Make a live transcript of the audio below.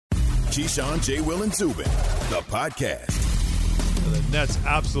Keyshawn, J. Will, and Zubin, the podcast. The Nets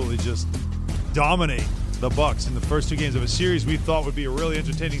absolutely just dominate the Bucks in the first two games of a series we thought would be really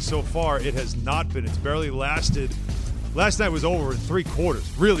entertaining so far. It has not been. It's barely lasted. Last night was over in three quarters.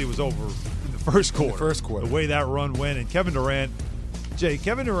 Really was over in the first quarter. The way that run went. And Kevin Durant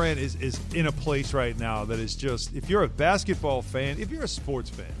is in a place right now that is just, if you're a basketball fan, if you're a sports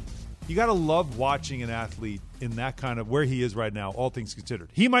fan, you got to love watching an athlete in that kind of where he is right now, all things considered.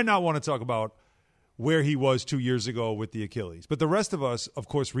 He might not want to talk about where he was 2 years ago with the Achilles. But the rest of us, of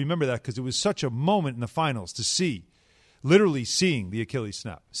course, remember that because it was such a moment in the finals to see, literally seeing the Achilles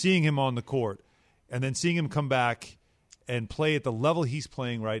snap, seeing him on the court, and then seeing him come back and play at the level he's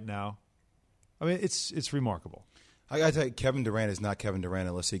playing right now. I mean, it's remarkable. I got to tell you, Kevin Durant is not Kevin Durant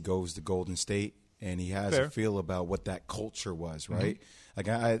unless he goes to Golden State and he has a feel about what that culture was, right? Mm-hmm. Like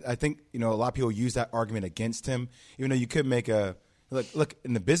I think, a lot of people use that argument against him, even though you could make a look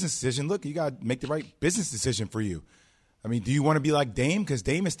in the business decision. Look, you got to make the right business decision for you. I mean, do you want to be like Dame? Because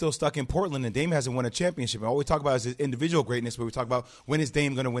Dame is still stuck in Portland, and Dame hasn't won a championship. And all we talk about is his individual greatness, but we talk about when is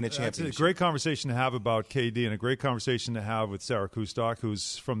Dame going to win a championship. It's a great conversation to have about KD and a great conversation to have with Sarah Kustok,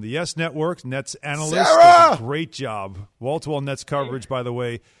 who's from the Yes Network, Nets analyst. Sarah! Does a great job. Wall-to-wall Nets coverage, by the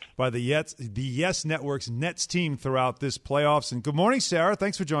way, by the Yes Network's Nets team throughout this playoffs. And good morning, Sarah.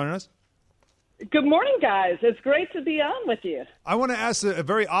 Thanks for joining us. Good morning, guys. It's great to be on with you. I want to ask a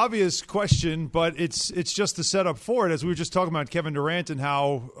very obvious question, but it's just the setup for it. As we were just talking about Kevin Durant and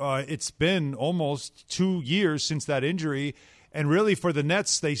how it's been almost 2 years since that injury. And really for the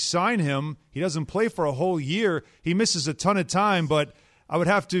Nets, they sign him. He doesn't play for a whole year. He misses a ton of time, but I would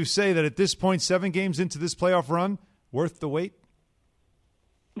have to say that at this point, 7 games into this playoff run, worth the wait?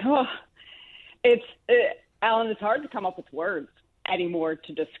 Oh, Alan, it's hard to come up with words anymore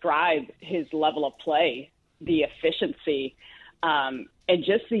to describe his level of play, the efficiency, and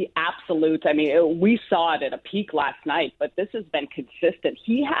just the absolute. I mean, we saw it at a peak last night, but this has been consistent.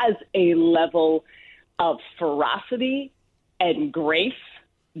 He has a level of ferocity and grace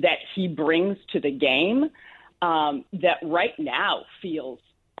that he brings to the game that right now feels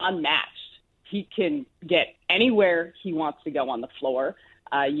unmatched. He can get anywhere he wants to go on the floor.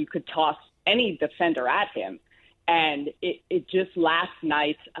 You could toss any defender at him. And it just last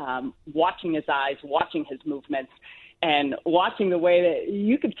night, watching his eyes, watching his movements, and watching the way that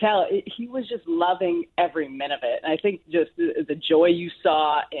you could tell he was just loving every minute of it. And I think just the joy you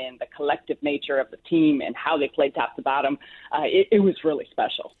saw and the collective nature of the team and how they played top to bottom, it was really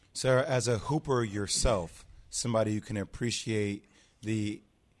special. Sarah, as a hooper yourself, somebody who can appreciate the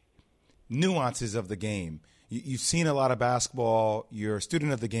nuances of the game, you've seen a lot of basketball, you're a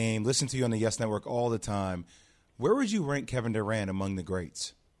student of the game, listen to you on the Yes Network all the time. Where would you rank Kevin Durant among the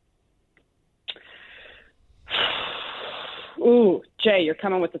greats? Ooh, Jay, you're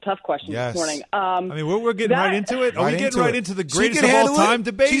coming with the tough question this morning. I mean, we're getting right into it. Are we getting right into the greatest of all time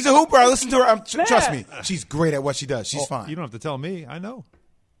debate? She's a hooper. I listen to her. Trust me, she's great at what she does. She's fine. You don't have to tell me. I know.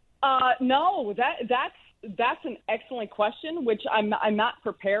 No, that's an excellent question, which I'm not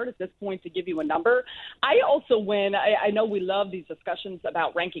prepared at this point to give you a number. I also I know we love these discussions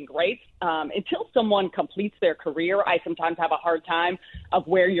about ranking greats. Until someone completes their career, I sometimes have a hard time of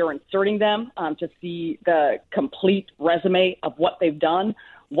where you're inserting them to see the complete resume of what they've done,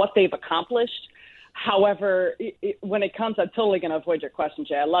 what they've accomplished. However, when it comes, I'm totally going to avoid your question,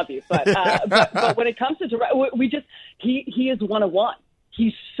 Jay. I love you, but when it comes to he is one of one.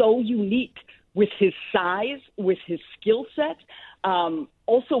 He's so unique with his size, with his skill set.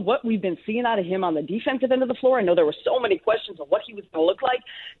 Also, what we've been seeing out of him on the defensive end of the floor. I know there were so many questions of what he was going to look like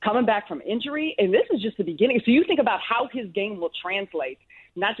coming back from injury, and this is just the beginning. So you think about how his game will translate,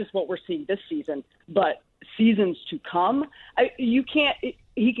 not just what we're seeing this season, but seasons to come.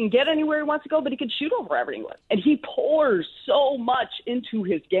 He can get anywhere he wants to go, but he can shoot over everyone. And he pours so much into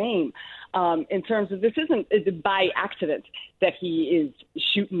his game in terms of this isn't by accident that he is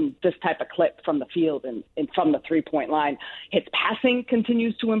shooting this type of clip from the field and from the three-point line. His passing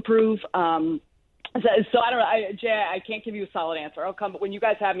continues to improve. So I don't know, Jay, I can't give you a solid answer. I'll come, but when you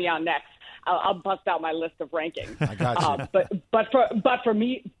guys have me on next, I'll bust out my list of rankings. I got you. But for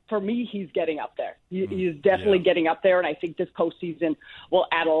me, he's getting up there. He's definitely getting up there, and I think this postseason will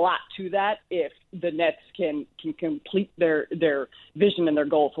add a lot to that if the Nets can complete their vision and their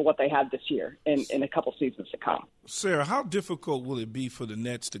goal for what they have this year in a couple seasons to come. Sarah, how difficult will it be for the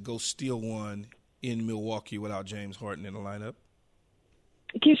Nets to go steal one in Milwaukee without James Harden in the lineup?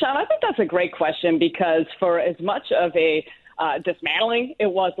 Keyshawn, I think that's a great question because for as much of a dismantling it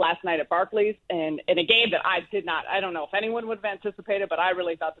was last night at Barclays, and in a game that I don't know if anyone would have anticipated, but I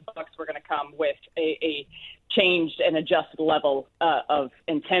really thought the Bucks were going to come with a changed and adjusted level of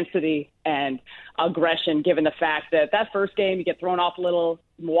intensity and aggression, given the fact that first game you get thrown off a little.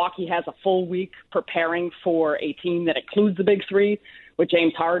 Milwaukee has a full week preparing for a team that includes the big three. With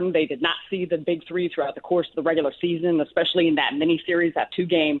James Harden, they did not see the big three throughout the course of the regular season, especially in that mini-series, that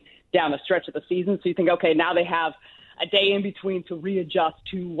 2-game down the stretch of the season. So you think, okay, now they have a day in between to readjust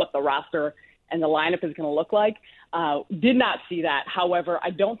to what the roster and the lineup is going to look like. Did not see that. However,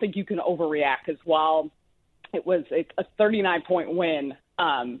 I don't think you can overreact, because while it was a 39-point win,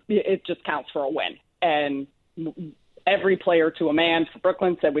 it just counts for a win. And every player to a man for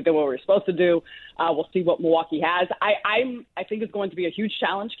Brooklyn said we did what we were supposed to do. We'll see what Milwaukee has. I think it's going to be a huge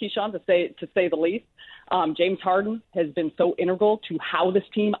challenge, Keyshawn, to say the least. James Harden has been so integral to how this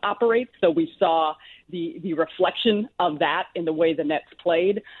team operates. So we saw the reflection of that in the way the Nets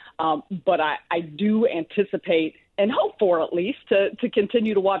played. But I do anticipate and hope for, at least, to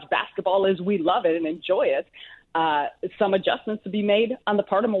continue to watch basketball as we love it and enjoy it. Some adjustments to be made on the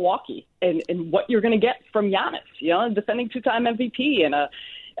part of Milwaukee and what you're going to get from Giannis, defending 2-time MVP and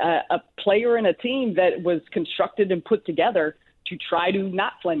a player and a team that was constructed and put together to try to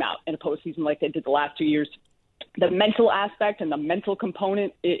not flame out in a postseason like they did the last 2 years. The mental aspect and the mental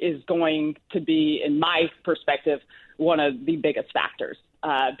component is going to be, in my perspective, one of the biggest factors.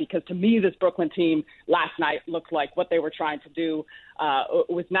 Because to me, this Brooklyn team last night looked like what they were trying to do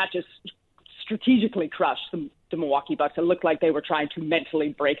was not just strategically crush the Milwaukee Bucks. It looked like they were trying to mentally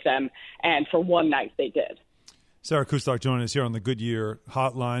break them, and for one night they did. Sarah Kustok joining us here on the Goodyear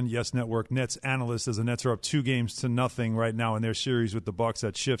Hotline, Yes Network Nets analyst, as the Nets are up 2-0 right now in their series with the Bucks.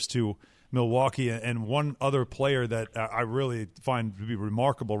 That shifts to Milwaukee. And one other player that I really find to be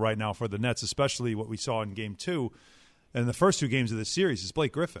remarkable right now for the Nets, especially what we saw in Game 2 and the first 2 games of the series, is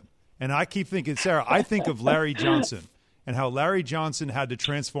Blake Griffin. And I keep thinking, Sarah, I think of Larry Johnson and how Larry Johnson had to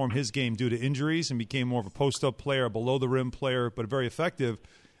transform his game due to injuries and became more of a post-up player, a below-the-rim player, but very effective.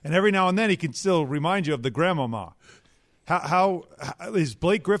 And every now and then he can still remind you of the grandmama. How is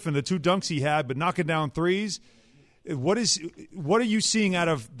Blake Griffin, the 2 dunks he had, but knocking down threes? What are you seeing out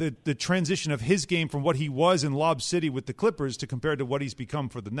of the transition of his game from what he was in Lob City with the Clippers to compared to what he's become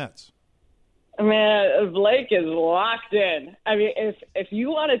for the Nets? Man, Blake is locked in. I mean, if you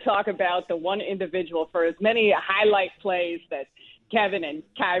want to talk about the one individual, for as many highlight plays that Kevin and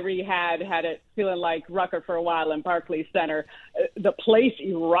Kyrie had it feeling like Rucker for a while in Barclays Center, the place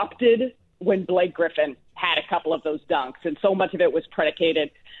erupted when Blake Griffin had a couple of those dunks, and so much of it was predicated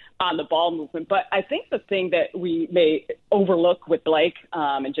on the ball movement. But I think the thing that we may overlook with Blake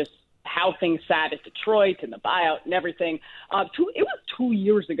and just how things sat at Detroit and the buyout and everything, it was 2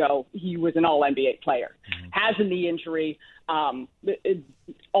 years ago he was an All-NBA player. Has a knee injury.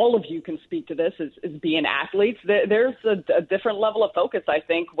 All of you can speak to this as being athletes. There's a different level of focus, I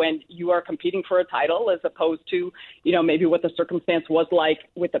think, when you are competing for a title as opposed to, maybe what the circumstance was like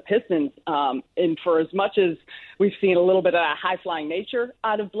with the Pistons. And for as much as we've seen a little bit of a high-flying nature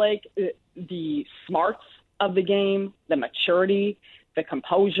out of Blake, the smarts of the game, the maturity, the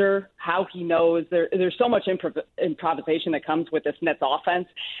composure, how he knows there's so much improvisation that comes with this Nets offense,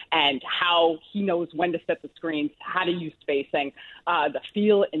 and how he knows when to set the screens, how to use spacing, the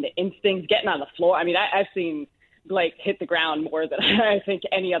feel and the instincts, getting on the floor. I mean, I've seen Blake hit the ground more than I think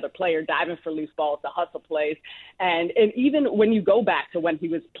any other player, diving for loose balls, the hustle plays. And even when you go back to when he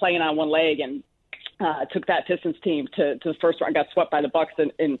was playing on one leg and took that Pistons team to the first round, got swept by the Bucks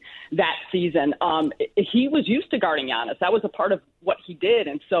in that season. He was used to guarding Giannis. That was a part of what he did.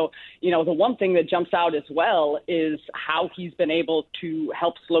 And so, the one thing that jumps out as well is how he's been able to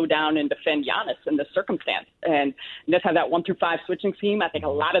help slow down and defend Giannis in this circumstance. And Nets have that 1-5 switching scheme. I think a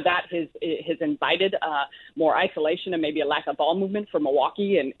lot of that has invited more isolation and maybe a lack of ball movement for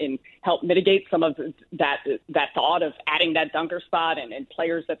Milwaukee and help mitigate some of that thought of adding that dunker spot and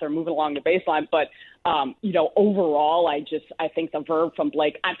players that they're moving along the baseline. But overall, I think the verb from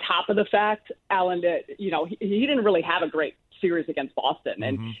Blake, on top of the fact, Alan, that, he didn't really have a great series against Boston,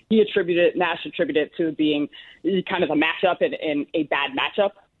 and Nash attributed it to being kind of a matchup and a bad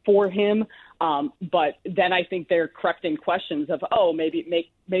matchup for him. But then I think they're correcting questions of,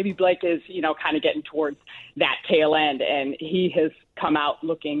 maybe Blake is, kind of getting towards that tail end, and he has come out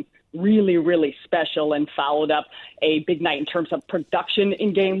looking really, really special and followed up a big night in terms of production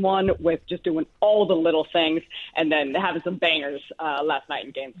in Game 1 with just doing all the little things and then having some bangers last night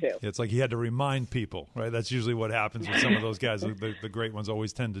in Game 2. It's like he had to remind people, right? That's usually what happens with some of those guys. The great ones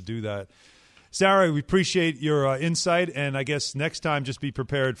always tend to do that. Sarah, we appreciate your insight, and I guess next time just be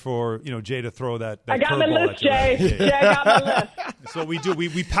prepared for Jay to throw that. I got my list, Jay. Jay, I got my list. That's what we do.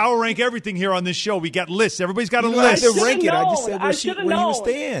 We power rank everything here on this show. We got lists. Everybody's got a list. list. I rank it. I just said where he would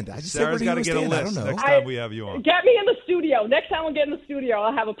stand. I just Sarah's got to get a list I don't know. next time we have you on. Get me in the studio. Next time we get in the studio,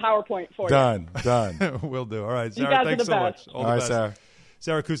 I'll have a PowerPoint for you. Done. We'll do. All right, Sarah, you guys thanks are the so best. much. All the best. Sarah.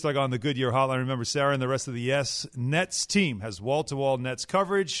 Sarah Kustok on the Goodyear Hotline. Remember, Sarah and the rest of the Yes Nets team has wall-to-wall Nets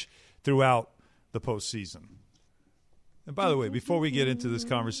coverage throughout the postseason. And by the way, before we get into this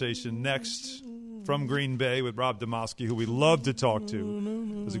conversation, next from Green Bay with Rob Demovsky, who we love to talk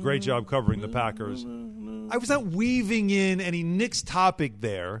to, does a great job covering the Packers. I was not weaving in any Knicks topic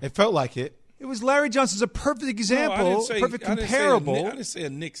there. It felt like it. It was Larry Johnson's a perfect example, perfect comparable. I didn't say a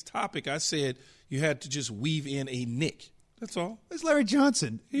Knicks topic. I said you had to just weave in a Knick. That's all. It's Larry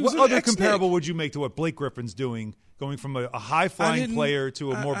Johnson. What other comparable would you make to what Blake Griffin's doing, going from a high-flying player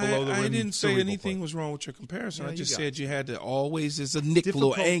to a more below-the-rim? I didn't say anything player. was wrong with your comparison. Yeah, I just said you had to always, as a Knick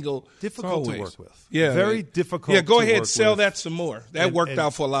little angle. Difficult to work with. Yeah. Very difficult Yeah, go to ahead, work sell with. that some more. That worked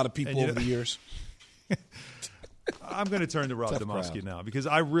out for a lot of people over the years. I'm going to turn to Rob Demovsky now because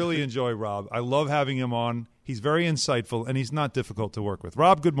I really enjoy Rob. I love having him on. He's very insightful, and he's not difficult to work with.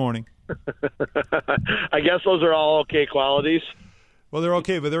 Rob, good morning. I guess those are all okay qualities. Well, they're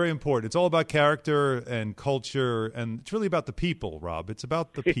okay, but they're important. It's all about character and culture, and it's really about the people, Rob. It's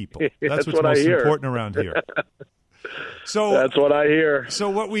about the people. That's what's most important around here. So that's what I hear. So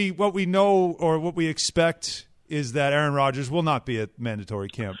what we know or what we expect is that Aaron Rodgers will not be at mandatory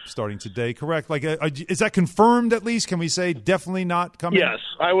camp starting today, correct? Like, is that confirmed at least? Can we say definitely not coming? Yes,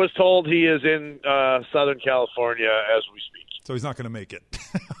 I was told he is in Southern California as we speak. So he's not going to make it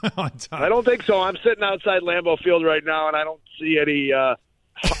on time. I don't think so. I'm sitting outside Lambeau Field right now, and I don't see any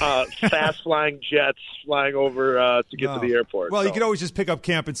fast-flying jets flying over to get to the airport. Well, you could always just pick up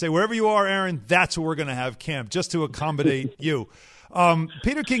camp and say, wherever you are, Aaron, that's where we're going to have camp, just to accommodate you.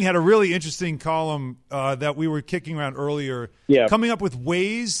 Peter King had a really interesting column that we were kicking around earlier, coming up with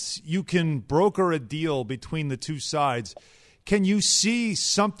ways you can broker a deal between the two sides. Can you see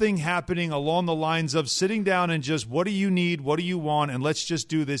something happening along the lines of sitting down and just, what do you need, what do you want, and let's just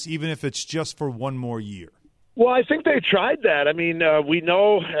do this, even if it's just for one more year? Well, I think they tried that. I mean, we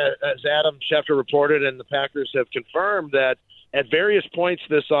know, as Adam Schefter reported and the Packers have confirmed, that at various points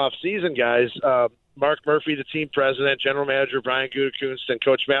this offseason, guys, Mark Murphy, the team president, general manager Brian Gutekunst, and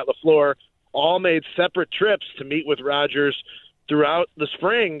Coach Matt LaFleur all made separate trips to meet with Rodgers throughout the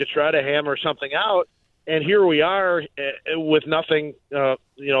spring to try to hammer something out. And here we are with nothing,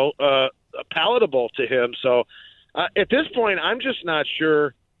 palatable to him. So at this point, I'm just not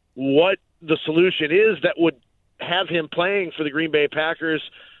sure what the solution is that would have him playing for the Green Bay Packers,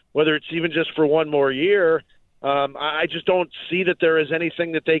 whether it's even just for one more year. I just don't see that there is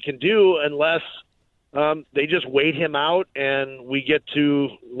anything that they can do unless they just wait him out and we get to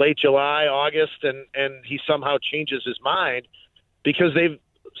late July, August, and he somehow changes his mind, because they've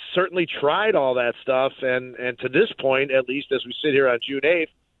certainly tried all that stuff, and to this point, at least as we sit here on June 8th,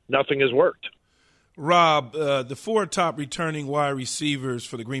 nothing has worked. Rob, the four top returning wide receivers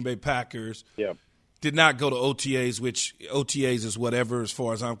for the Green Bay Packers did not go to OTAs, which OTAs is whatever as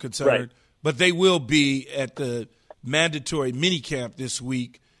far as I'm concerned. Right. But they will be at the mandatory minicamp this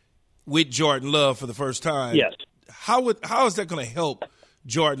week with Jordan Love for the first time. Yes. How is that going to help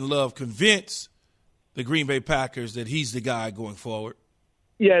Jordan Love convince the Green Bay Packers that he's the guy going forward?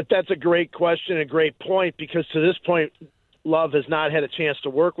 Yeah, that's a great question, a great point, because to this point, Love has not had a chance to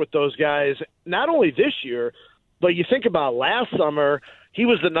work with those guys, not only this year, but you think about last summer, he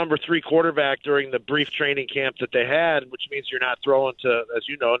was the number 3 quarterback during the brief training camp that they had, which means you're not throwing to, as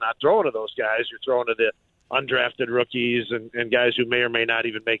you know, not throwing to those guys. You're throwing to the undrafted rookies and guys who may or may not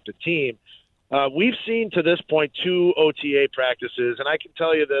even make the team. We've seen to this point 2 OTA practices, and I can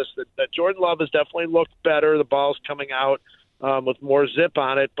tell you this, that Jordan Love has definitely looked better. The ball's coming out with more zip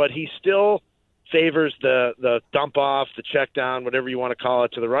on it, but he still favors the dump off, the check down, whatever you want to call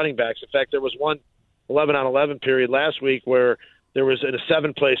it, to the running backs. In fact, there was one 11-on-11 period last week where there was in a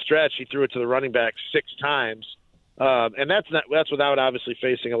 7-play stretch, he threw it to the running back 6 times. And that's without obviously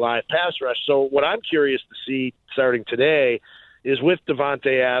facing a live pass rush. So what I'm curious to see starting today is with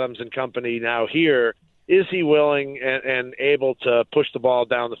Devontae Adams and company now here, is he willing and able to push the ball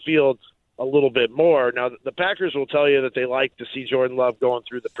down the field a little bit more? Now, the Packers will tell you that they like to see Jordan Love going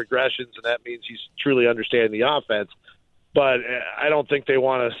through the progressions, and that means he's truly understanding the offense. But I don't think they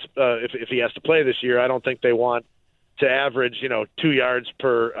want to, if he has to play this year, I don't think they want to average, 2 yards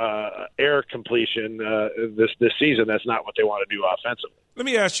per air completion this season. That's not what they want to do offensively. Let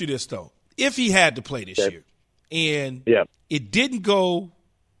me ask you this, though. If he had to play this year and it didn't go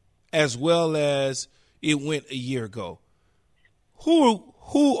as well as it went a year ago. Who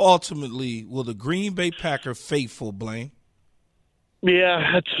ultimately will the Green Bay Packer faithful blame?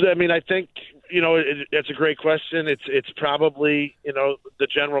 Yeah, I think, it's a great question. It's probably, the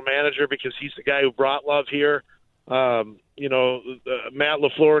general manager, because he's the guy who brought Love here. Matt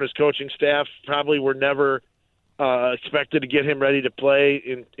LaFleur and his coaching staff probably were never expected to get him ready to play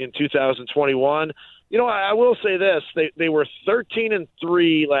in 2021. I will say this: they were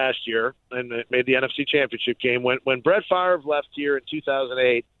 13-3 last year and made the NFC Championship game. When Brett Favre left here in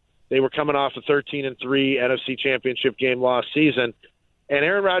 2008, they were coming off a 13-3 NFC Championship game lost season. And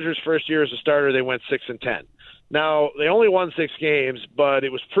Aaron Rodgers' first year as a starter, they went 6-10. Now, they only won 6 games, but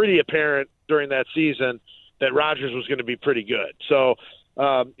it was pretty apparent during that season that Rodgers was going to be pretty good. So,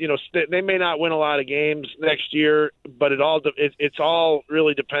 they may not win a lot of games next year, but it's all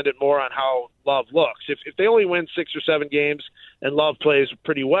really dependent more on how Love looks. If they only win 6 or 7 games and Love plays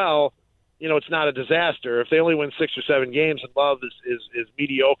pretty well, it's not a disaster. If they only win 6 or 7 games and Love is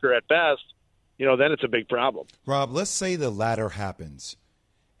mediocre at best, then it's a big problem. Rob, let's say the latter happens.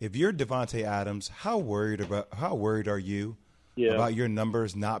 If you're Davante Adams, how worried are you about your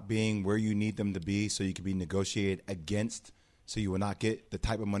numbers not being where you need them to be so you can be negotiated against, so you will not get the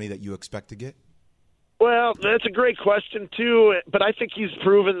type of money that you expect to get? Well, that's a great question too, but I think he's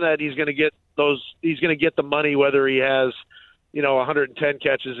proven that he's going to get the money whether he has, 110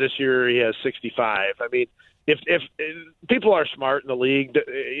 catches this year or he has 65. I mean, if people are smart in the league,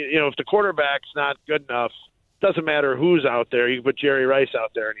 if the quarterback's not good enough, doesn't matter who's out there. You can put Jerry Rice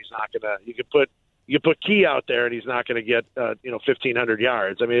out there, and he's not gonna. You can put Key out there, and he's not going to get 1,500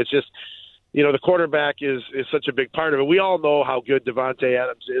 yards. I mean, it's just the quarterback is such a big part of it. We all know how good Davante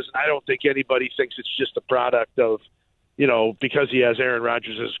Adams is, and I don't think anybody thinks it's just a product of because he has Aaron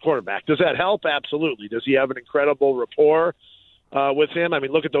Rodgers as his quarterback. Does that help? Absolutely. Does he have an incredible rapport with him? I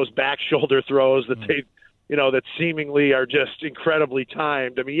mean, look at those back shoulder throws that they that seemingly are just incredibly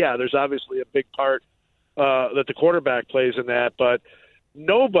timed. I mean, yeah, there's obviously a big part that the quarterback plays in that, but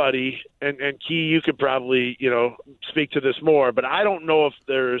nobody, and Key, you could probably, speak to this more, but I don't know if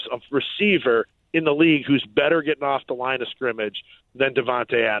there's a receiver in the league who's better getting off the line of scrimmage than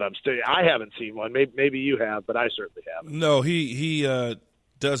Davante Adams. I haven't seen one. Maybe you have, but I certainly haven't. No, he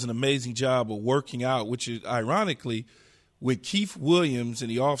does an amazing job of working out, which is ironically with Keith Williams in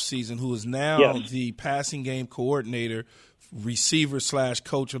the offseason, who is now the passing game coordinator, receiver /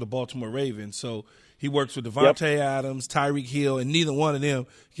 coach of the Baltimore Ravens. So he works with Davante Adams, Tyreek Hill, and neither one of them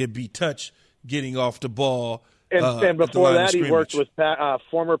can be touched getting off the ball. And before that, he worked with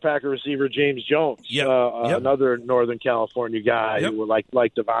former Packer receiver James Jones, another Northern California guy who like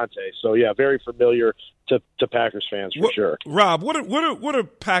Davante. So, very familiar to Packers fans for sure. Rob, what are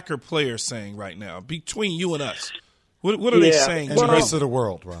Packer players saying right now between you and us? What are they saying? And the rest of the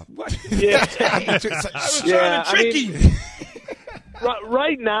world, Rob. What? I was trying to trick you.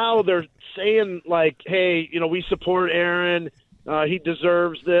 Right now, they're saying, like, hey, we support Aaron. He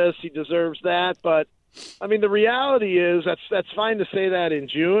deserves this. He deserves that. But, I mean, the reality is that's fine to say that in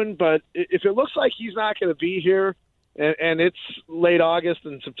June. But if it looks like he's not going to be here and it's late August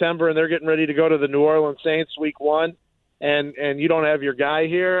and September and they're getting ready to go to the New Orleans Saints week 1 and you don't have your guy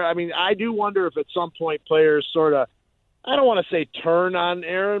here, I mean, I do wonder if at some point players sort of, I don't want to say turn on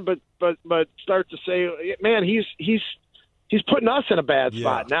Aaron, but start to say, man, he's putting us in a bad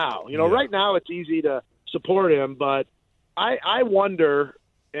spot now. Right now it's easy to support him, but I wonder,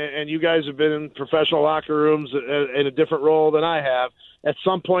 and you guys have been in professional locker rooms in a different role than I have, at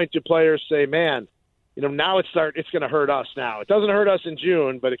some point do players say, man, now it's going to hurt us now. It doesn't hurt us in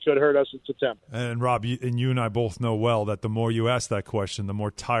June, but it could hurt us in September. And Rob, you and I both know well that the more you ask that question, the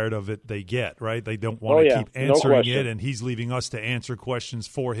more tired of it they get, right? They don't want to keep answering it, and he's leaving us to answer questions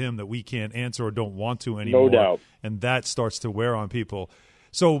for him that we can't answer or don't want to anymore. No doubt. And that starts to wear on people.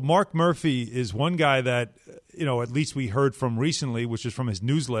 So Mark Murphy is one guy that, at least we heard from recently, which is from his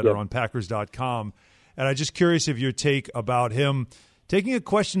newsletter on Packers.com. And I'm just curious of your take about him taking a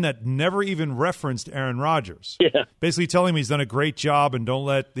question that never even referenced Aaron Rodgers. Yeah. Basically telling him he's done a great job and don't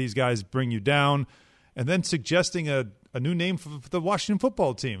let these guys bring you down. And then suggesting a new name for the Washington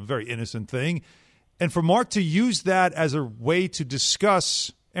football team. A very innocent thing. And for Mark to use that as a way to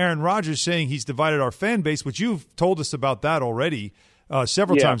discuss Aaron Rodgers, saying he's divided our fan base, which you've told us about that already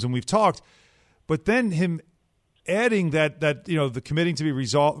several times when we've talked. But then him adding that the committing to be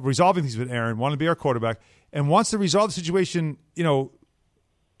resolving things with Aaron, want to be our quarterback, and wants to resolve the situation,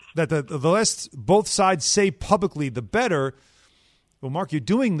 that the less both sides say publicly, the better. Well, Mark, you're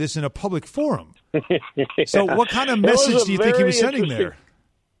doing this in a public forum. So what kind of message do you think he was sending there?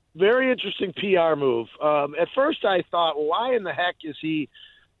 Very interesting PR move. At first I thought, well, why in the heck is he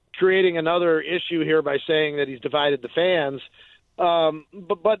creating another issue here by saying that he's divided the fans.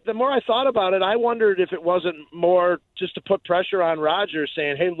 But the more I thought about it, I wondered if it wasn't more just to put pressure on Rodgers,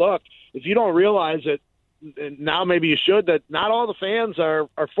 saying, hey, look, if you don't realize it, now maybe you should, that not all the fans are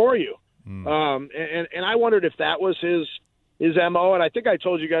for you. And I wondered if that was his MO. And I think I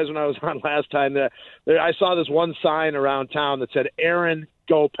told you guys when I was on last time that I saw this one sign around town that said, Aaron,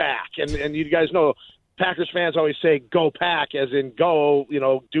 go Pack. And you guys know Packers fans always say go Pack, as in go,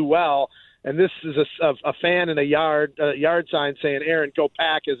 do well. And this is a fan in a yard sign saying, Aaron, go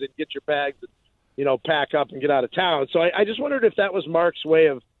Pack, as in get your bags and, pack up and get out of town. So I just wondered if that was Mark's way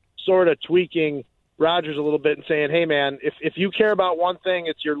of sort of tweaking Rodgers a little bit and saying, hey, man, if you care about one thing,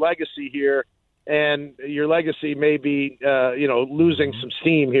 it's your legacy here, and your legacy may be, losing some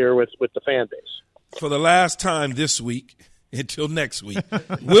steam here with the fan base. For the last time this week until next week,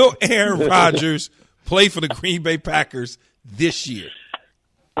 will Aaron Rodgers play for the Green Bay Packers this year?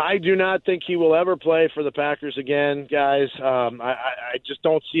 I do not think he will ever play for the Packers again, guys. I just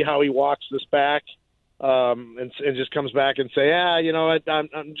don't see how he walks this back and just comes back and say,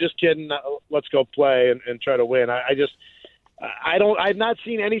 I'm just kidding. Let's go play and try to win. I've not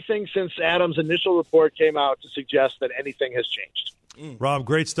seen anything since Adam's initial report came out to suggest that anything has changed. Rob,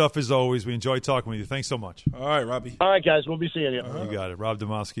 great stuff as always. We enjoy talking with you. Thanks so much. All right, Robbie. All right, guys. We'll be seeing you. You got it. Rob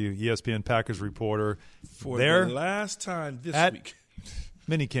Demovsky, ESPN Packers reporter. For the last time this week.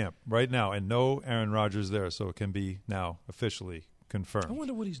 Minicamp right now, and no Aaron Rodgers there, so it can be now officially confirmed. I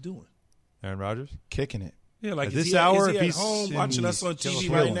wonder what he's doing. Aaron Rodgers? Kicking it. Yeah, like at this hour, is he if at he's home watching us on TV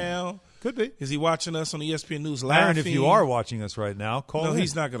right now? Could be. Is he watching us on ESPN News laughing? Aaron, if you are watching us right now, call in. No,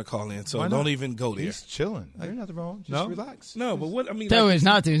 he's not going to call in, so don't even go there. He's chilling. There's nothing wrong. Just relax. No, but what I mean, no, he's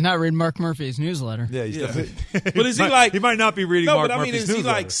not. He's not reading Mark Murphy's newsletter. Yeah, he's but is he like? He might not be reading Mark Murphy's newsletter. Is he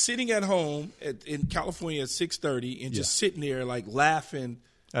like sitting at home in California at 6:30 and just sitting there like laughing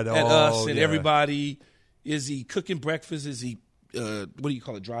at us and everybody? Is he cooking breakfast? Is he what do you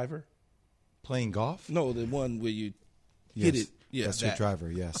call it? Driver? Playing golf? No, the one where you hit it. Yeah, that's your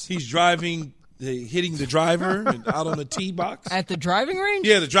driver. Yes, he's driving. Hitting the driver and out on the tee box. At the driving range?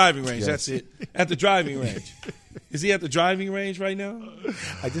 Yeah, the driving range. Yes. That's it. At the driving range. Is he at the driving range right now?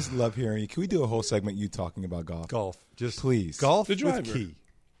 I just love hearing you. Can we do a whole segment you talking about golf? Golf. Just please. Golf the driver. with Key.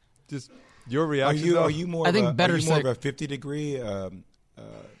 Just your reaction. Are you more I of think a, better are you more of a 50-degree, a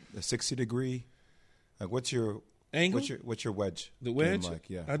 60-degree? Like what's your angle? What's your wedge? The wedge? Like?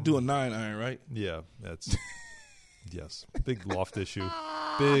 Yeah. I'd do a 9-iron, right? Yeah, that's yes. Big loft issue.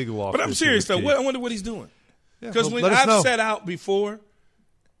 Big loft. But I'm serious though. I wonder what he's doing. Because when I've set out before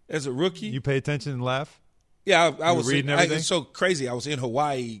as a rookie, you pay attention and laugh. Yeah, I was reading everything. It's so crazy. I was in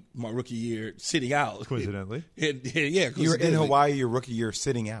Hawaii my rookie year, sitting out. Coincidentally, you were in Hawaii your rookie year,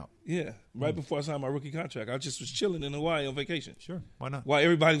 sitting out. Yeah, right before I signed my rookie contract, I just was chilling in Hawaii on vacation. Sure, why not? While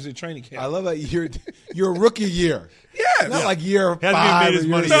everybody was in training camp. I love that your rookie year. Yeah, not like year 5. Made his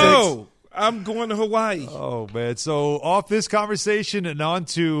money. No. I'm going to Hawaii. Oh, man. So off this conversation and on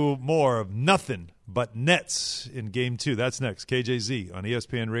to more of nothing but Nets in Game 2. That's next. KJZ on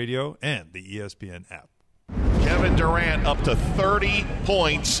ESPN Radio and the ESPN app. Kevin Durant up to 30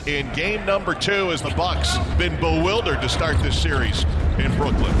 points in game number 2 as the Bucks been bewildered to start this series in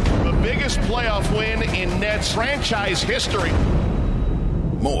Brooklyn. The biggest playoff win in Nets franchise history.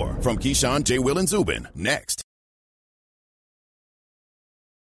 More from Keyshawn, Jay, Will, and Zubin next.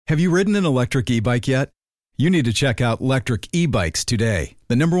 Have you ridden an electric e-bike yet? You need to check out Electric E-Bikes today,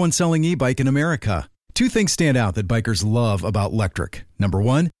 the #1 selling e-bike in America. 2 things stand out that bikers love about Electric. Number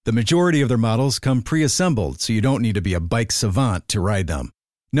 1, the majority of their models come pre-assembled, so you don't need to be a bike savant to ride them.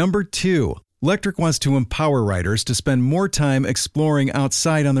 Number 2, Electric wants to empower riders to spend more time exploring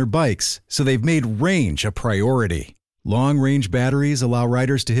outside on their bikes, so they've made range a priority. Long-range batteries allow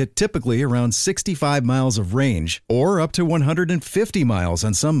riders to hit typically around 65 miles of range or up to 150 miles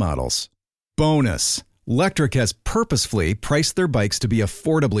on some models. Bonus, Electric has purposefully priced their bikes to be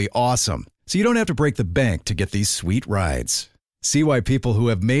affordably awesome, so you don't have to break the bank to get these sweet rides. See why people who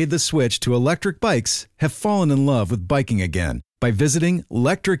have made the switch to electric bikes have fallen in love with biking again by visiting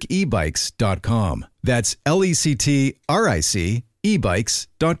electricebikes.com. That's LECTRIC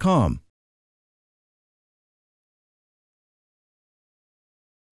ebikes.com.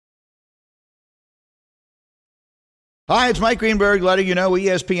 Hi, it's Mike Greenberg letting you know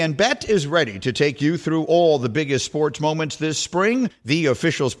ESPN Bet is ready to take you through all the biggest sports moments this spring. The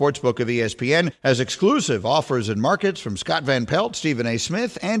official sportsbook of ESPN has exclusive offers and markets from Scott Van Pelt, Stephen A.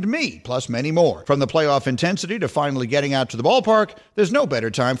 Smith, and me, plus many more. From the playoff intensity to finally getting out to the ballpark, there's no better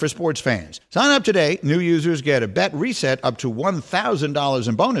time for sports fans. Sign up today. New users get a bet reset up to $1,000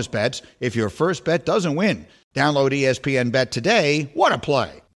 in bonus bets if your first bet doesn't win. Download ESPN Bet today. What a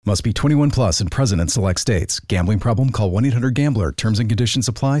play. Must be 21 plus and present in select states. Gambling problem? Call 1-800-GAMBLER. Terms and conditions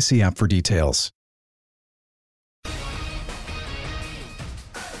apply. See app for details.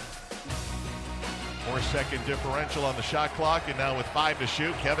 4-second differential on the shot clock, and now with 5 to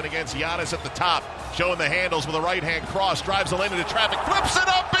shoot, Kevin against Giannis at the top, showing the handles with a right-hand cross, drives the lane into traffic, flips it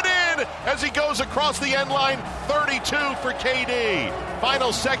up and in as he goes across the end line. 32 for KD.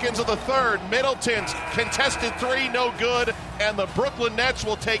 Final seconds of the third. Middleton's contested three, no good, and the Brooklyn Nets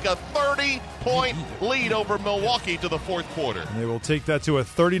will take a 30-point lead over Milwaukee to the fourth quarter. And they will take that to a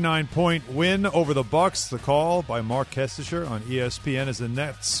 39-point win over the Bucks. The call by Mark Kestisher on ESPN as the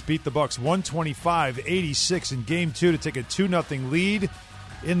Nets beat the Bucks 125-86 in Game 2 to take a 2-0 lead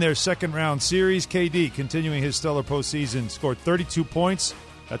in their second-round series. KD, continuing his stellar postseason, scored 32 points.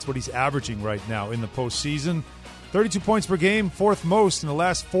 That's what he's averaging right now in the postseason. 32 points per game, fourth most in the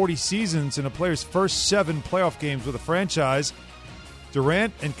last 40 seasons in a player's first 7 playoff games with a franchise.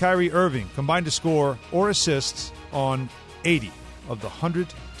 Durant and Kyrie Irving combined to score or assist on 80 of the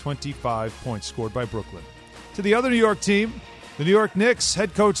 125 points scored by Brooklyn. To the other New York team, the New York Knicks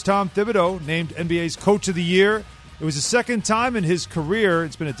head coach Tom Thibodeau named NBA's Coach of the Year. It was the second time in his career.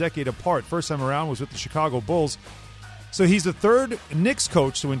 It's been a decade apart. First time around was with the Chicago Bulls. So he's the third Knicks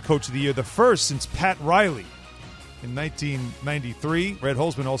coach to win Coach of the Year, the first since Pat Riley in 1993. Red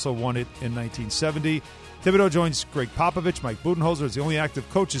Holzman also won it in 1970. Thibodeau joins Greg Popovich, Mike Budenholzer as the only active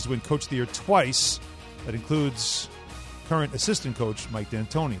coaches to win Coach of the Year twice. That includes current assistant coach Mike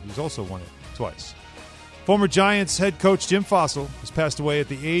D'Antoni, who's also won it twice. Former Giants head coach Jim Fossil has passed away at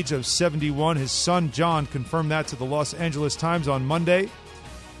the age of 71. His son, John, confirmed that to the Los Angeles Times on Monday.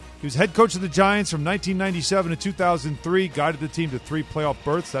 He was head coach of the Giants from 1997 to 2003, guided the team to 3 playoff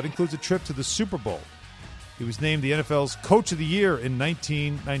berths. That includes a trip to the Super Bowl. He was named the NFL's Coach of the Year in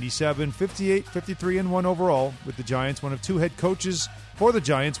 1997, 58, 53, and 1 overall with the Giants, one of 2 head coaches for the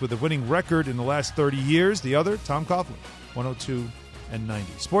Giants with a winning record in the last 30 years. The other, Tom Coughlin, 102 and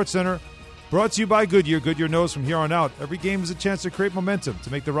 90. SportsCenter, brought to you by Goodyear. Goodyear knows from here on out, every game is a chance to create momentum,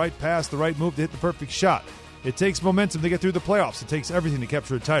 to make the right pass, the right move, to hit the perfect shot. It takes momentum to get through the playoffs. It takes everything to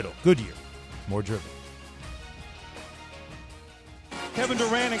capture a title. Goodyear, more driven. Kevin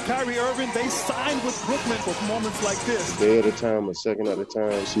Durant and Kyrie Irving, they signed with Brooklyn for moments like this. Day at a time, a second at a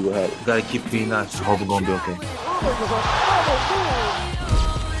time, see what happens. Got to keep being nice. Hold it going to be okay. Blake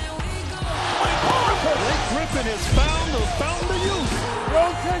Griffin has found the fountain of youth.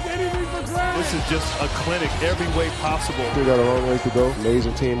 Don't take anything for granted. This is just a clinic every way possible. We got a long way to go.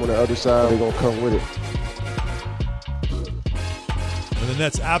 Amazing team on the other side. They're going to come with it. And the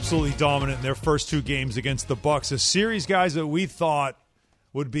Nets absolutely dominant in their first 2 games against the Bucks. A series, guys, that we thought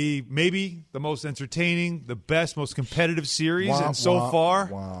would be maybe the most entertaining, the best, most competitive series. And so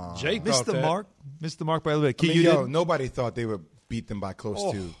far, Jake missed the mark. Missed the mark by a little bit. Nobody thought they would beat them by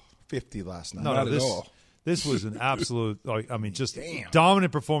close to 50 last night. Not at all. This was an absolute,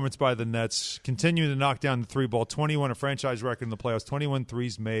 dominant performance by the Nets, continuing to knock down the 3 ball, 21, a franchise record in the playoffs, 21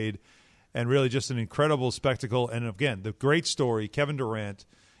 threes made, and really just an incredible spectacle. And again, the great story, Kevin Durant,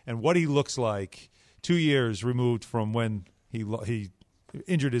 and what he looks like 2 years removed from when he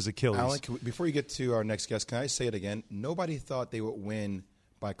injured his Achilles. Alec, before you get to our next guest, can I say it again? Nobody thought they would win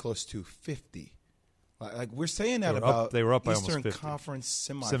by close to 50. Like we're saying that they were up by Eastern almost 50. Conference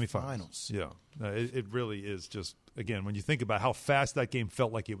semifinals. Yeah, it really is just, again, when you think about how fast that game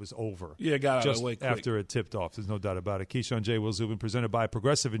felt like it was over. Yeah, it got out just of the way quick. After it tipped off. There's no doubt about it. Keyshawn and Jay, Will Zubin, presented by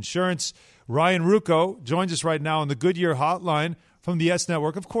Progressive Insurance. Ryan Ruocco joins us right now on the Goodyear Hotline from the S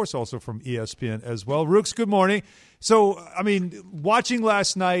Network, of course, also from ESPN as well. Rooks, good morning. So, watching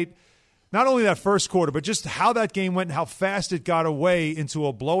last night, not only that first quarter, but just how that game went and how fast it got away into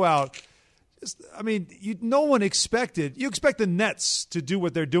a blowout. No one expected. You expect the Nets to do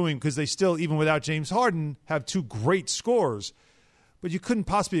what they're doing because they still, even without James Harden, have 2 great scores. But you couldn't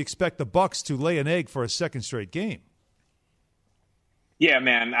possibly expect the Bucks to lay an egg for a second straight game. Yeah,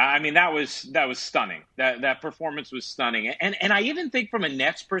 man. That was stunning. That performance was stunning. And I even think from a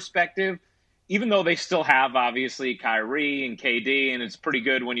Nets perspective, even though they still have, obviously, Kyrie and KD, and it's pretty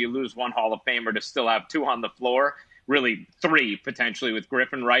good when you lose one Hall of Famer to still have 2 on the floor, really 3 potentially with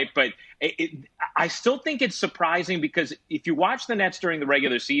Griffin, right? But I still think it's surprising because if you watch the Nets during the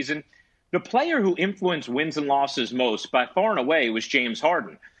regular season, the player who influenced wins and losses most by far and away was James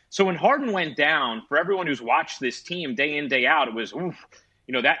Harden. So when Harden went down, for everyone who's watched this team day in, day out, it was,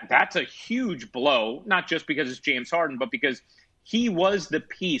 that's a huge blow, not just because it's James Harden, but because he was the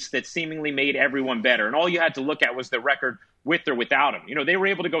piece that seemingly made everyone better. And all you had to look at was the record with or without him. They were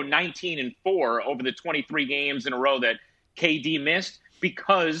able to go 19-4 over the 23 games in a row that KD missed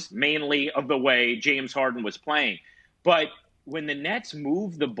because mainly of the way James Harden was playing. But when the Nets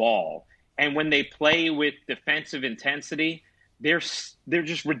move the ball and when they play with defensive intensity, they're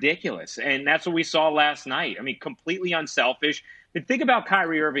just ridiculous. And that's what we saw last night. I mean, completely unselfish. But think about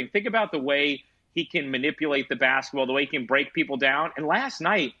Kyrie Irving. Think about the way he can manipulate the basketball, the way he can break people down. And last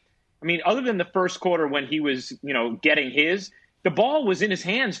night, I mean, other than the first quarter when he was, getting his, the ball was in his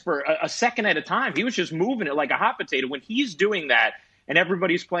hands for a second at a time. He was just moving it like a hot potato. When he's doing that and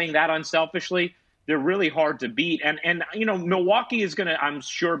everybody's playing that unselfishly, they're really hard to beat. And Milwaukee is going to, I'm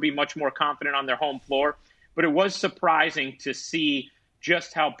sure, be much more confident on their home floor. But it was surprising to see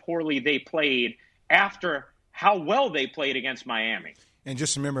just how poorly they played after how well they played against Miami. And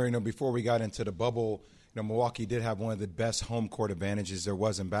just remember, before we got into the bubble, Milwaukee did have one of the best home court advantages there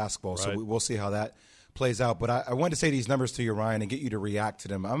was in basketball. Right. So we'll see how that plays out. But I wanted to say these numbers to you, Ryan, and get you to react to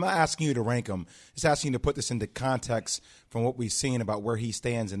them. I'm not asking you to rank them. Just asking you to put this into context from what we've seen about where he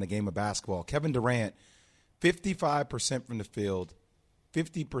stands in the game of basketball. Kevin Durant, 55% from the field,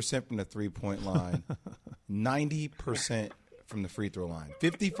 50% from the three-point line, 90% from the free throw line.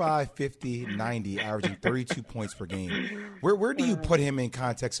 55, 50, 90, averaging 32 points per game. Where do you put him in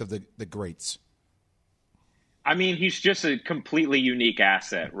context of the greats? I mean, he's just a completely unique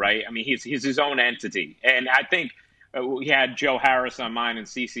asset, right? I mean, he's his own entity. And I think we had Joe Harris on mine and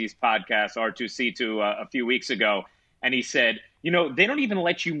CC's podcast, R2C2, a few weeks ago, and he said, they don't even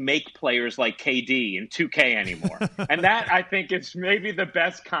let you make players like KD in 2K anymore. And that, I think, is maybe the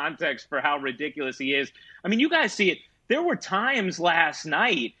best context for how ridiculous he is. I mean, you guys see it. There were times last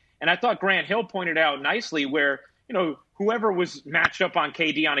night, and I thought Grant Hill pointed out nicely, where, whoever was matched up on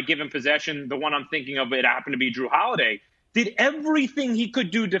KD on a given possession, the one I'm thinking of, it happened to be Drew Holiday, did everything he could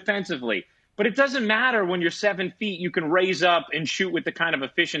do defensively. But it doesn't matter when you're 7 feet, you can raise up and shoot with the kind of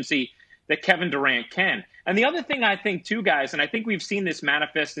efficiency that Kevin Durant can. And the other thing I think, too, guys, and I think we've seen this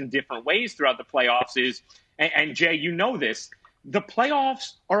manifest in different ways throughout the playoffs is, and Jay, you know this, the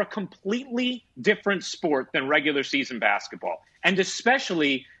playoffs are a completely different sport than regular season basketball. And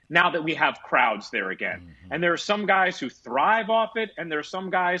especially now that we have crowds there again. Mm-hmm. And there are some guys who thrive off it, and there are some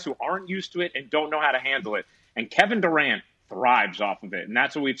guys who aren't used to it and don't know how to handle it. And Kevin Durant thrives off of it, and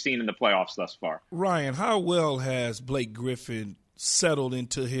that's what we've seen in the playoffs thus far. Ryan, how well has Blake Griffin settled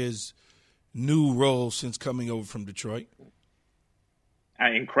into his new role since coming over from Detroit?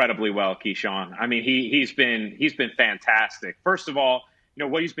 Incredibly well, Keyshawn. I mean, he's been fantastic. First of all,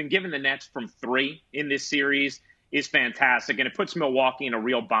 what he's been giving the Nets from three in this series is fantastic, and it puts Milwaukee in a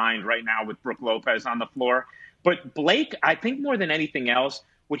real bind right now with Brook Lopez on the floor. But Blake, I think more than anything else,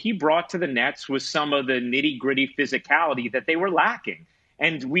 what he brought to the Nets was some of the nitty-gritty physicality that they were lacking.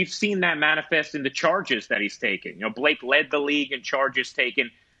 And we've seen that manifest in the charges that he's taken. Blake led the league in charges taken,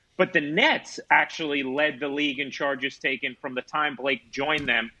 but the Nets actually led the league in charges taken from the time Blake joined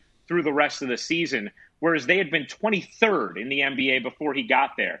them through the rest of the season, whereas they had been 23rd in the NBA before he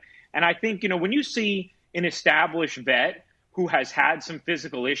got there. And I think, when you see an established vet who has had some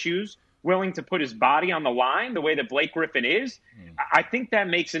physical issues willing to put his body on the line the way that Blake Griffin is, I think that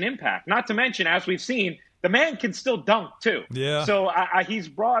makes an impact. Not to mention, as we've seen, the man can still dunk too. Yeah. So he's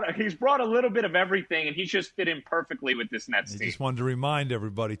brought a little bit of everything, and he's just fit in perfectly with this Nets team. Just wanted to remind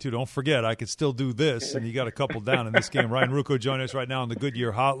everybody too. Don't forget, I could still do this, and you got a couple down in this game. Ryan Ruocco joining us right now on the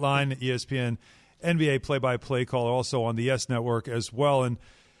Goodyear Hotline, ESPN NBA play-by-play caller, also on the S Network as well. And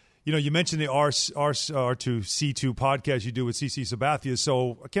you mentioned the R2C2 podcast you do with CC Sabathia,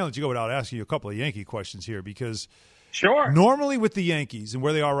 so I can't let you go without asking you a couple of Yankee questions here because. Sure. Normally with the Yankees and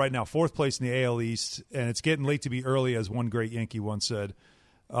where they are right now, fourth place in the AL East, and it's getting late to be early, as one great Yankee once said.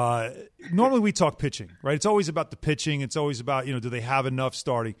 Normally we talk pitching, right? It's always about the pitching. It's always about, do they have enough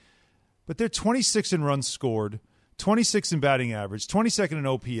starting? But they're 26 in runs scored, 26 in batting average, 22nd in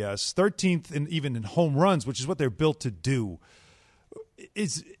OPS, 13th even in home runs, which is what they're built to do.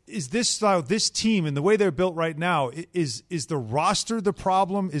 Is this style, this team, and the way they're built right now, is the roster the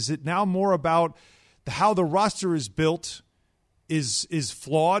problem? Is it now more about how the roster is built is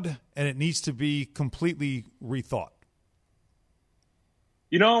flawed and it needs to be completely rethought?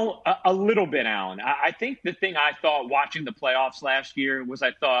 A little bit, Alan. I think the thing I thought watching the playoffs last year was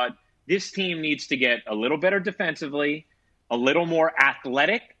I thought this team needs to get a little better defensively, a little more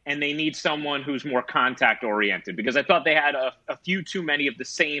athletic, and they need someone who's more contact-oriented because I thought they had a few too many of the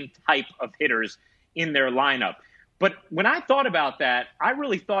same type of hitters in their lineup. But when I thought about that, I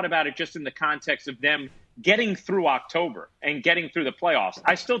really thought about it just in the context of them getting through October and getting through the playoffs.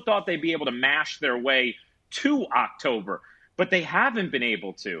 I still thought they'd be able to mash their way to October, but they haven't been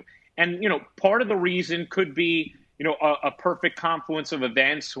able to. And, part of the reason could be, a perfect confluence of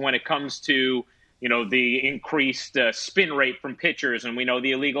events when it comes to, the increased spin rate from pitchers, and we know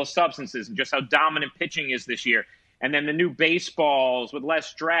the illegal substances and just how dominant pitching is this year. and then the new baseballs with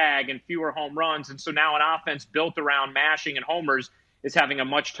less drag and fewer home runs. And so now an offense built around mashing and homers is having a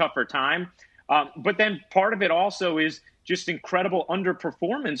much tougher time. But then part of it also is just incredible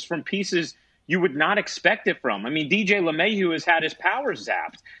underperformance from pieces you would not expect it from. I mean, DJ LeMahieu has had his power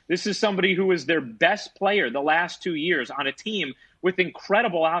zapped. This is somebody who is their best player the last 2 years on a team with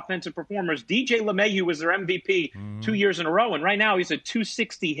incredible offensive performers. DJ LeMahieu was their MVP 2 years in a row, and right now he's a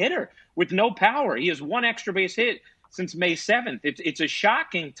 260 hitter with no power. He has one extra base hit since May 7th. It's a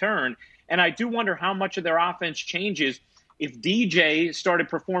shocking turn, and I do wonder how much of their offense changes if DJ started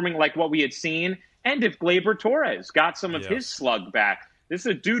performing like what we had seen, and if Gleyber Torres got some of his slug back. This is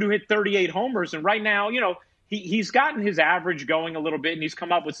a dude who hit 38 homers, and right now, he's gotten his average going a little bit, and he's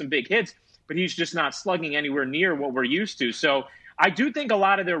come up with some big hits, but he's just not slugging anywhere near what we're used to. So I do think a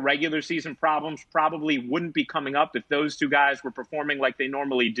lot of their regular season problems probably wouldn't be coming up if those two guys were performing like they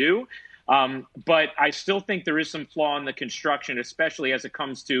normally do. But I still think there is some flaw in the construction, especially as it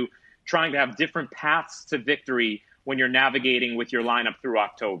comes to trying to have different paths to victory when you're navigating with your lineup through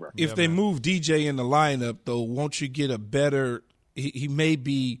October. If they move DJ in the lineup, though, won't you get a better – he may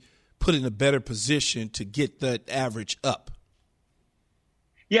be put in a better position to get that average up?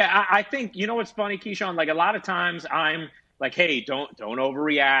 Yeah, I think – you know what's funny, Keyshawn? Like, a lot of times I'm like, hey, don't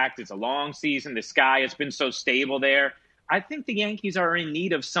overreact. It's a long season. The sky has been so stable there. I think the Yankees are in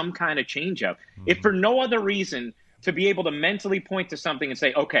need of some kind of changeup. If for no other reason, to be able to mentally point to something and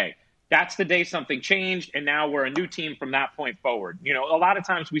say, okay – that's the day something changed, and now we're a new team from that point forward. A lot of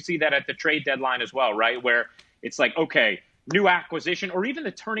times we see that at the trade deadline as well, right, where it's like, okay, new acquisition, or even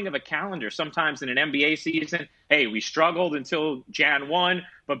the turning of a calendar. Sometimes in an NBA season, hey, we struggled until Jan 1,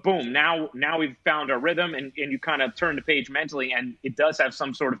 but boom, now we've found our rhythm, and you kind of turn the page mentally, and it does have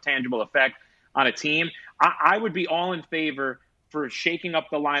some sort of tangible effect on a team. I would be all in favor for shaking up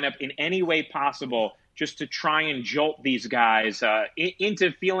the lineup in any way possible, just to try and jolt these guys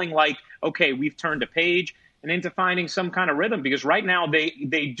into feeling like, okay, we've turned a page, and into finding some kind of rhythm. Because right now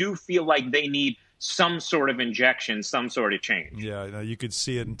they do feel like they need some sort of injection, some sort of change. Yeah, you could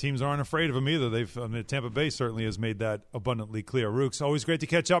see it, and teams aren't afraid of them either. Tampa Bay certainly has made that abundantly clear. Rooks, always great to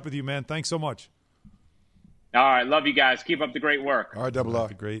catch up with you, man. Thanks so much. All right, love you guys. Keep up the great work. All right, Double R.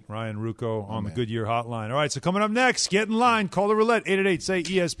 The great Ryan Ruocco on the Goodyear Hotline. All right, so coming up next, get in line. Call the roulette,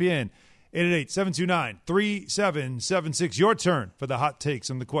 888-SAY-ESPN. 888-729-3776. Your turn for the hot takes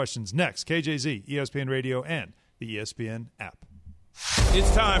and the questions. Next, KJZ, ESPN Radio, and the ESPN app. It's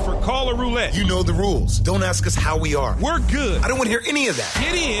time for Caller Roulette. You know the rules. Don't ask us how we are. We're good. I don't want to hear any of that.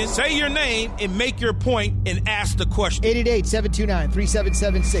 Get in, say your name, and make your point, and ask the question.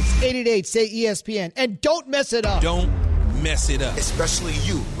 888-729-3776. 888-SAY-ESPN. And don't mess it up. Don't mess it up. Especially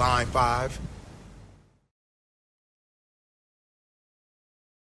you, Line 5.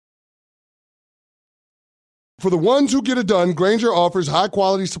 For the ones who get it done, Grainger offers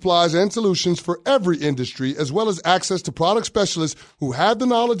high-quality supplies and solutions for every industry, as well as access to product specialists who have the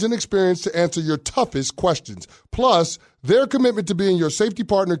knowledge and experience to answer your toughest questions. Plus, their commitment to being your safety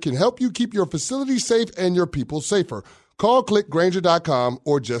partner can help you keep your facility safe and your people safer. Call, click Grainger.com,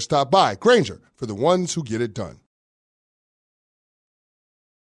 or just stop by. Grainger, for the ones who get it done.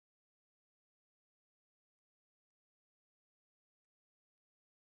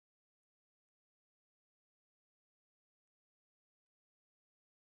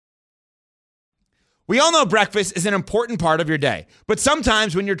 We all know breakfast is an important part of your day, but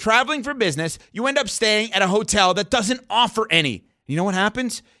sometimes when you're traveling for business, you end up staying at a hotel that doesn't offer any. You know what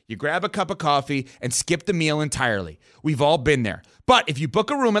happens? You grab a cup of coffee and skip the meal entirely. We've all been there. But if you book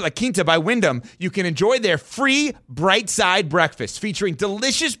a room at La Quinta by Wyndham, you can enjoy their free Bright Side breakfast featuring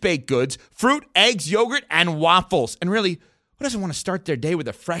delicious baked goods, fruit, eggs, yogurt, and waffles. And really, who doesn't want to start their day with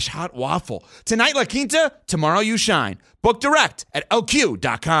a fresh, hot waffle? Tonight, La Quinta, tomorrow you shine. Book direct at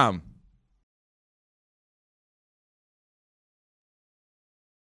LQ.com.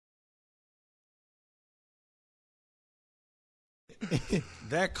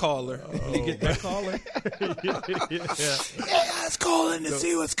 That caller. Did you get that caller? Yeah, let's call in to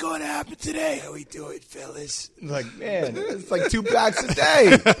see what's going to happen today. How we do it, fellas? Like, man, it's like 2 packs a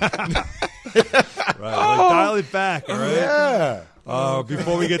day. Right, dial it back, all right? Yeah.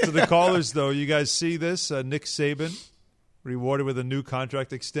 Before we get to the callers, though, you guys see this? Nick Saban rewarded with a new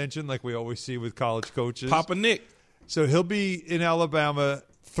contract extension like we always see with college coaches. Papa Nick. So he'll be in Alabama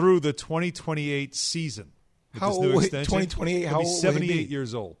through the 2028 season. How old? 2028. He'll be 78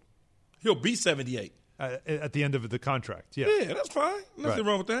 years old. He'll be 78 at the end of the contract. Yeah, that's fine. Nothing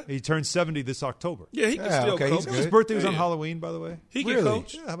wrong with that. He turns 70 this October. Yeah, he can still coach. His birthday was on Halloween, by the way. He can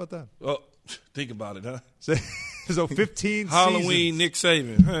coach. Yeah, how about that? Oh, think about it, huh? So 15 Halloween, seasons. Nick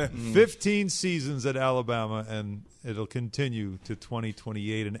Saban. 15 seasons at Alabama, and it'll continue to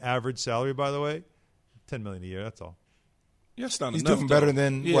 2028. An average salary, by the way, $10 million a year. That's all. Yeah, that's not He's enough. doing better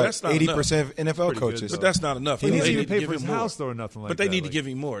than 80% of NFL coaches. But that's not enough. He needs to need pay to for give his him house, more. though, or nothing like But that. they need to give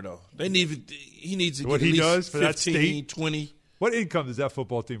him more, though. He needs to What get he at least does for 15, that state? 20. What income does that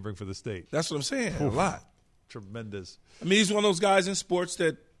football team bring for the state? That's what I'm saying. A lot. Tremendous. I mean, he's one of those guys in sports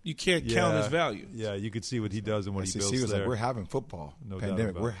that you can't count his value. Yeah, you could see what he does and what he builds was there. like, we're having football. No Pandemic, doubt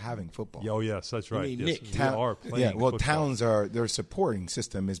about we're it. having football. Oh, yes, that's right. Yes, we are playing Yeah, well, football. towns their supporting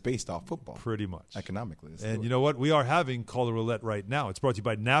system is based off football. Pretty much. Economically. And you know what? We are having Call the Roulette right now. It's brought to you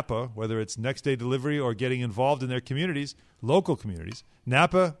by Napa, whether it's next-day delivery or getting involved in their communities, local communities.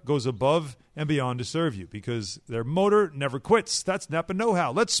 Napa goes above and beyond to serve you because their motor never quits. That's Napa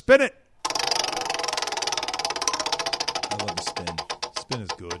know-how. Let's spin it. I love the spin. Spin is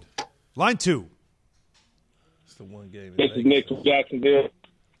good. Line 2. It's the one game. This is Nick from Jacksonville. That's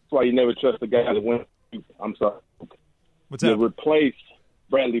why you never trust the guy that wins. I'm sorry. What's that? You replace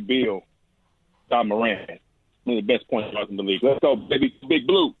Bradley Beal, John Morant, one of the best point guards in the league. Let's go, baby. Big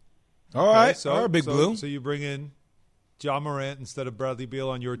Blue. All right. So, all right, Big Blue. So you bring in John Morant instead of Bradley Beal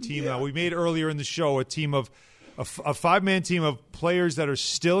on your team. Now, we made earlier in the show a team of a five-man team of players that are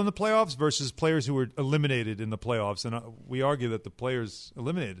still in the playoffs versus players who were eliminated in the playoffs. And we argue that the players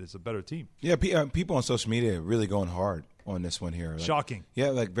eliminated is a better team. Yeah, people on social media are really going hard on this one here. Like, shocking. Yeah,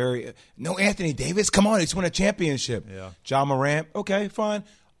 like no Anthony Davis. Come on, he's won a championship. Yeah. John Morant. Okay, fine.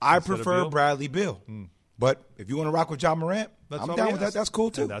 I prefer Beal? Bradley Beal. But if you want to rock with John Morant, I'm down with that. That's cool,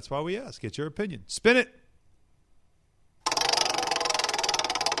 too. And that's why we ask. Get your opinion. Spin it.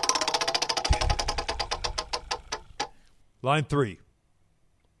 Line 3.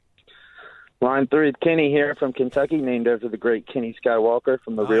 Line 3, Kenny here from Kentucky, named after the great Kenny Skywalker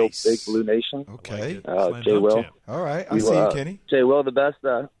from the real Big Blue Nation. Okay. Jay Will. All right. I see you, Kenny. Jay Will, the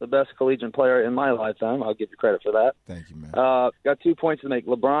best collegiate player in my lifetime. I'll give you credit for that. Thank you, man. Got 2 points to make.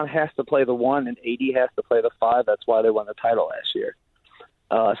 LeBron has to play the 1 and AD has to play the 5. That's why they won the title last year.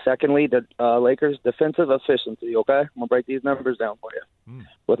 Secondly, the Lakers' defensive efficiency, okay? I'm going to break these numbers down for you.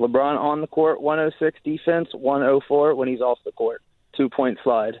 With LeBron on the court, 106 defense, 104 when he's off the court. 2-point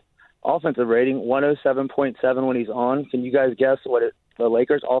slide. Offensive rating, 107.7 when he's on. Can you guys guess what the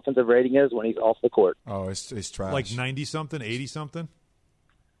Lakers' offensive rating is when he's off the court? Oh, it's trash. Like 90-something, 80-something?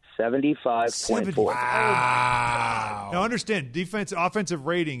 75.4. Wow. Now, understand, offensive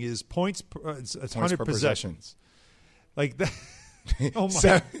rating is points, it's 100 per possessions. Like that. Oh,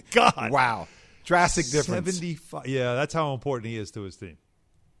 my God. Wow. Drastic difference. 75. Yeah, that's how important he is to his team.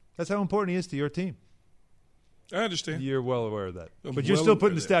 That's how important he is to your team. I understand. You're well aware of that. I'm But you're well still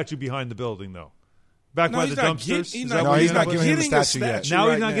putting the aware statue behind the building, though. Back by the he's not dumpsters? he's Is not- that No, what he's you're not gonna giving put? him a statue yet. Now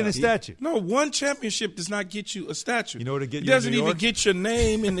right he's not getting a statue. No, one championship does not get you a statue. You know what it get It you in doesn't New even York? get your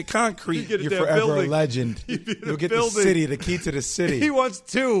name in the concrete. get a You're damn forever building. a legend. You get a You'll get building. the city, the key to the city. He wants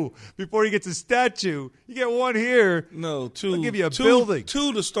 2 before he gets a statue. You get 1 here. No, 2. I'll give you a two, building.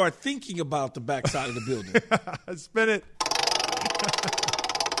 2 to start thinking about the backside of the building. Spin it.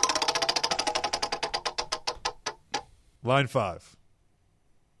 Line 5.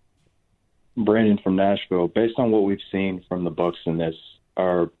 Brandon from Nashville. Based on what we've seen from the Bucks in this,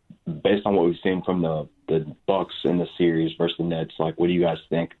 or based on what we've seen from the Bucks in the series versus the Nets, like, what do you guys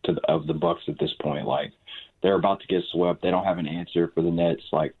think of the Bucks at this point? Like, they're about to get swept. They don't have an answer for the Nets.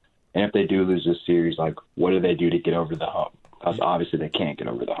 Like, and if they do lose this series, like, what do they do to get over the hump? Because obviously they can't get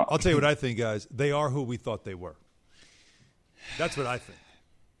over the hump. I'll tell you what I think, guys. They are who we thought they were. That's what I think.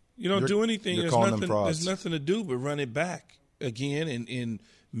 You don't do anything. You're There's calling them nothing, frauds. there's nothing to do but run it back again, and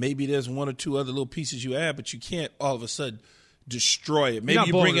maybe there's 1 or 2 other little pieces you add, but you can't all of a sudden destroy it. Maybe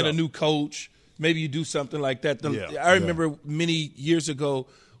you bring in a new coach. Maybe you do something like that. I remember many years ago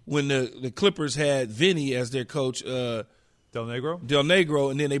when the Clippers had Vinny as their coach. Del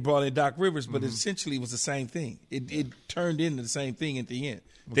Negro, and then they brought in Doc Rivers, but essentially it was the same thing. It turned into the same thing at the end.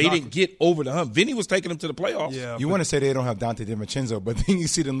 They didn't get over the hump. Vinny was taking them to the playoffs. Yeah, you want to say they don't have Dante DiVincenzo, but then you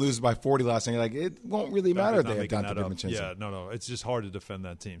see them lose by 40 last night. You're like, it won't really matter if they have Dante DiVincenzo. Yeah, no. It's just hard to defend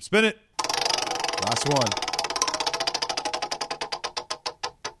that team. Spin it. Last one.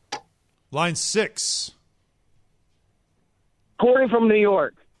 Line 6. Corey from New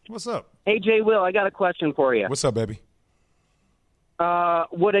York. What's up? Hey, Jay Will, I got a question for you. What's up, baby?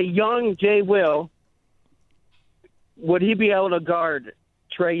 Would a young Jay Will, would he be able to guard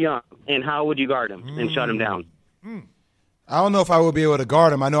Trae Young, and how would you guard him and shut him down? I don't know if I would be able to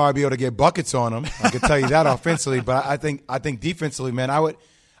guard him. I know I'd be able to get buckets on him. I can tell you that offensively, but I think defensively, man, I would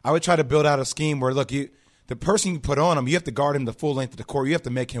try to build out a scheme where, look, the the person you put on him, you have to guard him the full length of the court. You have to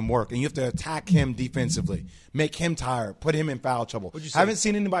make him work, and you have to attack him defensively, make him tired, put him in foul trouble. I haven't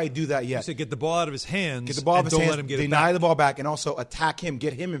seen anybody do that yet. You said get the ball out of his hands. Get the ball out of his don't hands, let him get deny it back. the ball back, and also attack him,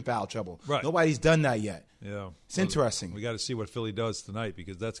 get him in foul trouble. Right. Nobody's done that yet. Yeah. It's interesting. We got to see what Philly does tonight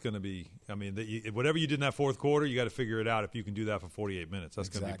because that's going to be – I mean, whatever you did in that fourth quarter, you got to figure it out if you can do that for 48 minutes. That's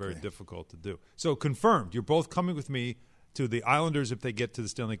going to be very difficult to do. So confirmed, you're both coming with me to the Islanders if they get to the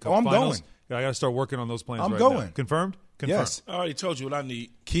Stanley Cup Finals. I'm going. I got to start working on those plans I'm right going. now. Confirmed? Confirmed. Yes. I already told you what I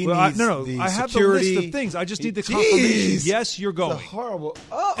need. Key well, needs I have security. the list of things. I just need the confirmation. Yes, you're going. It's horrible.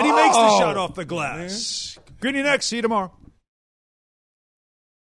 And he makes the shot off the glass. Greeny next. See you tomorrow.